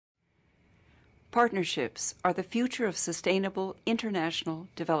Partnerships are the future of sustainable international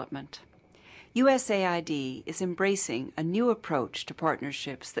development. USAID is embracing a new approach to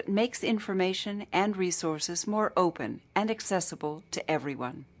partnerships that makes information and resources more open and accessible to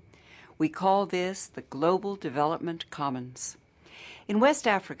everyone. We call this the Global Development Commons. In West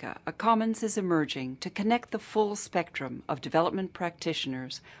Africa, a commons is emerging to connect the full spectrum of development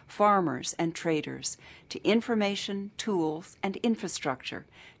practitioners, farmers, and traders to information, tools, and infrastructure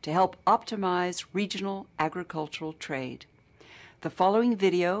to help optimize regional agricultural trade. The following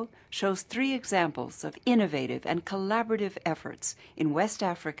video shows 3 examples of innovative and collaborative efforts in West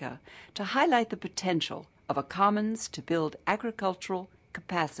Africa to highlight the potential of a commons to build agricultural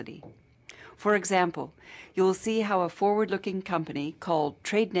capacity. For example, you will see how a forward-looking company called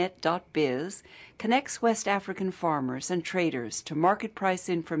TradeNet.biz connects West African farmers and traders to market price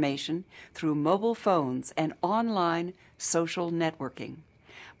information through mobile phones and online social networking.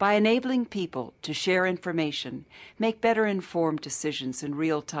 By enabling people to share information, make better informed decisions in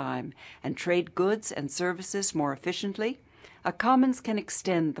real time, and trade goods and services more efficiently, a commons can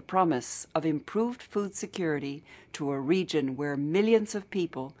extend the promise of improved food security to a region where millions of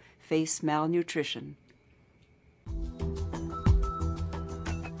people face malnutrition.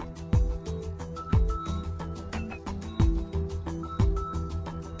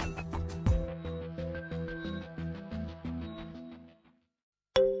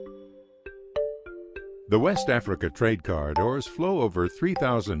 The West Africa trade corridors flow over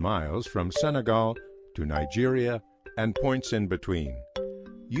 3,000 miles from Senegal to Nigeria and points in between.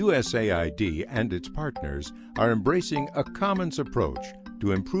 USAID and its partners are embracing a commons approach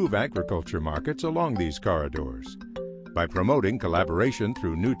to improve agriculture markets along these corridors. By promoting collaboration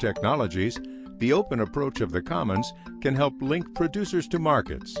through new technologies, the open approach of the commons can help link producers to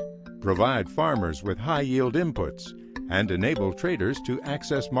markets, provide farmers with high-yield inputs, and enable traders to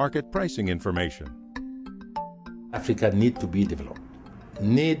access market pricing information. Africa needs to be developed,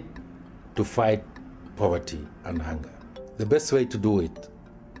 need to fight poverty and hunger. The best way to do it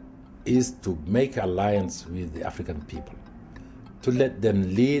is to make alliance with the African people, to let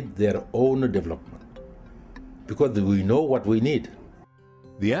them lead their own development, because we know what we need.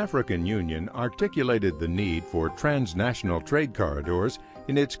 The African Union articulated the need for transnational trade corridors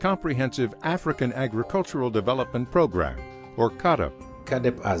in its comprehensive African Agricultural Development Program, or CAADP.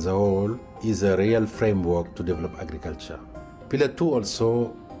 CAADP as a whole is a real framework to develop agriculture. Pillar 2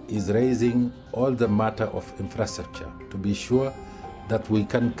 also is raising all the matter of infrastructure to be sure that we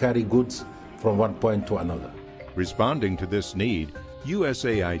can carry goods from one point to another. Responding to this need,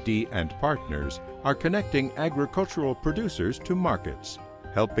 USAID and partners are connecting agricultural producers to markets,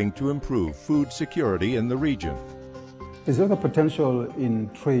 helping to improve food security in the region. There's a lot of potential in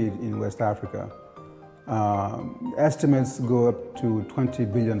trade in West Africa. Estimates go up to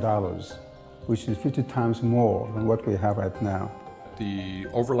 $20 billion, which is 50 times more than what we have right now. The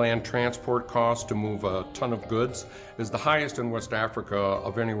overland transport cost to move a ton of goods is the highest in West Africa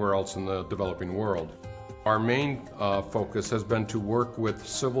of anywhere else in the developing world. Our main focus has been to work with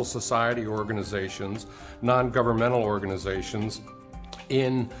civil society organizations, non-governmental organizations,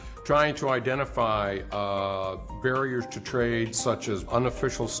 in trying to identify barriers to trade, such as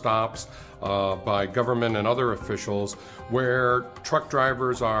unofficial stops by government and other officials, where truck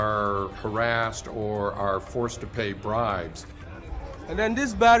drivers are harassed or are forced to pay bribes. And then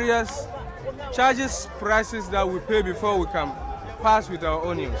these barriers charges prices that we pay before we can pass with our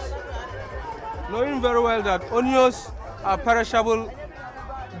onions. Knowing very well that onions are perishable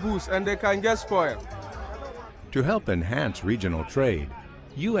goods and they can get spoiled. To help enhance regional trade,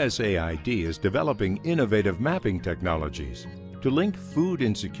 USAID is developing innovative mapping technologies to link food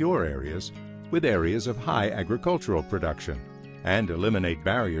insecure areas with areas of high agricultural production and eliminate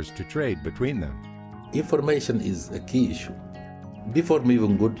barriers to trade between them. Information is a key issue. Before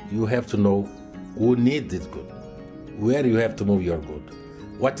moving good, you have to know who needs this good, where you have to move your good,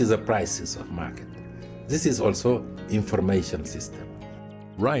 what is the prices of market. This is also information system.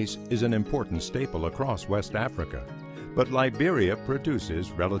 Rice is an important staple across West Africa, but Liberia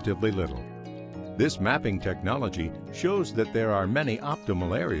produces relatively little. This mapping technology shows that there are many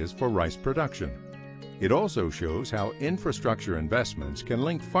optimal areas for rice production. It also shows how infrastructure investments can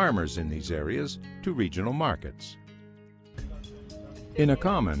link farmers in these areas to regional markets. In a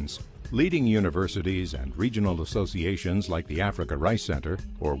commons, leading universities and regional associations like the Africa Rice Center,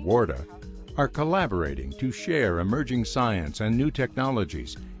 or WARDA, are collaborating to share emerging science and new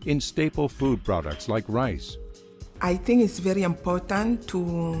technologies in staple food products like rice. I think it's very important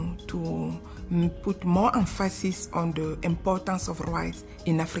to put more emphasis on the importance of rice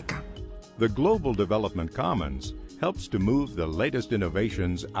in Africa. The Global Development Commons helps to move the latest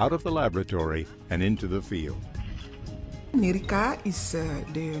innovations out of the laboratory and into the field. NERICA is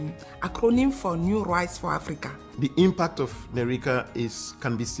the acronym for New Rights for Africa. The impact of NERICA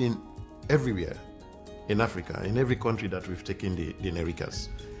can be seen everywhere in Africa, in every country that we've taken the NERICAs.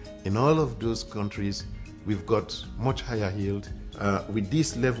 In all of those countries, we've got much higher yield. With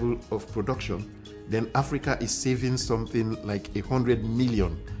this level of production, then Africa is saving something like $100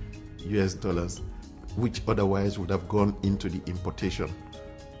 million US, which otherwise would have gone into the importation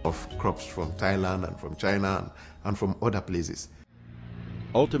of crops from Thailand and from China and from other places.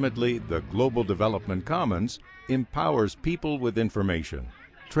 Ultimately, the Global Development Commons empowers people with information.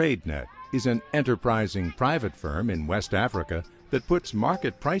 TradeNet is an enterprising private firm in West Africa that puts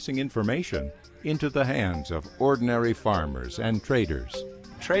market pricing information into the hands of ordinary farmers and traders.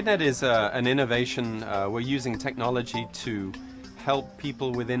 TradeNet is an innovation. We're using technology to help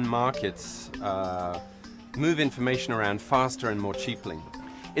people within markets move information around faster and more cheaply.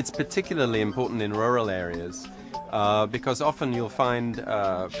 It's particularly important in rural areas because often you'll find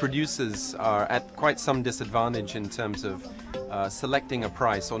producers are at quite some disadvantage in terms of selecting a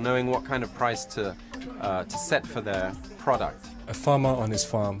price or knowing what kind of price to set for their product. A farmer on his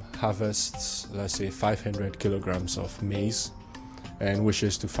farm harvests, let's say, 500 kilograms of maize and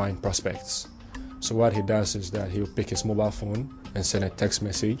wishes to find prospects. So what he does is that he'll pick his mobile phone and send a text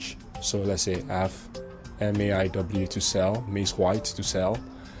message. So let's say I have MAIW to sell, maize white to sell,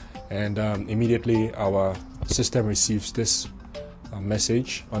 and immediately our system receives this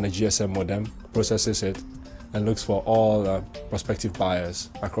message on a GSM modem, processes it, and looks for all prospective buyers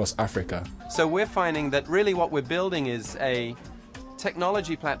across Africa. So we're finding that really what we're building is a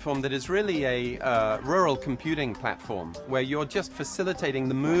technology platform that is really a rural computing platform where you're just facilitating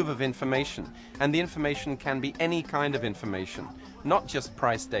the move of information, and the information can be any kind of information, not just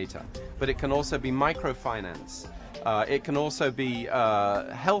price data, but it can also be microfinance, it can also be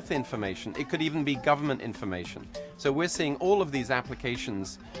health information, it could even be government information. So we're seeing all of these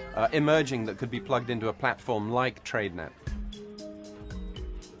applications emerging that could be plugged into a platform like TradeNet.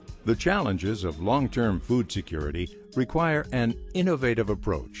 The challenges of long-term food security require an innovative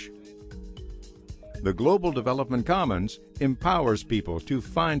approach. The Global Development Commons empowers people to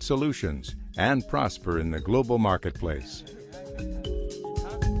find solutions and prosper in the global marketplace.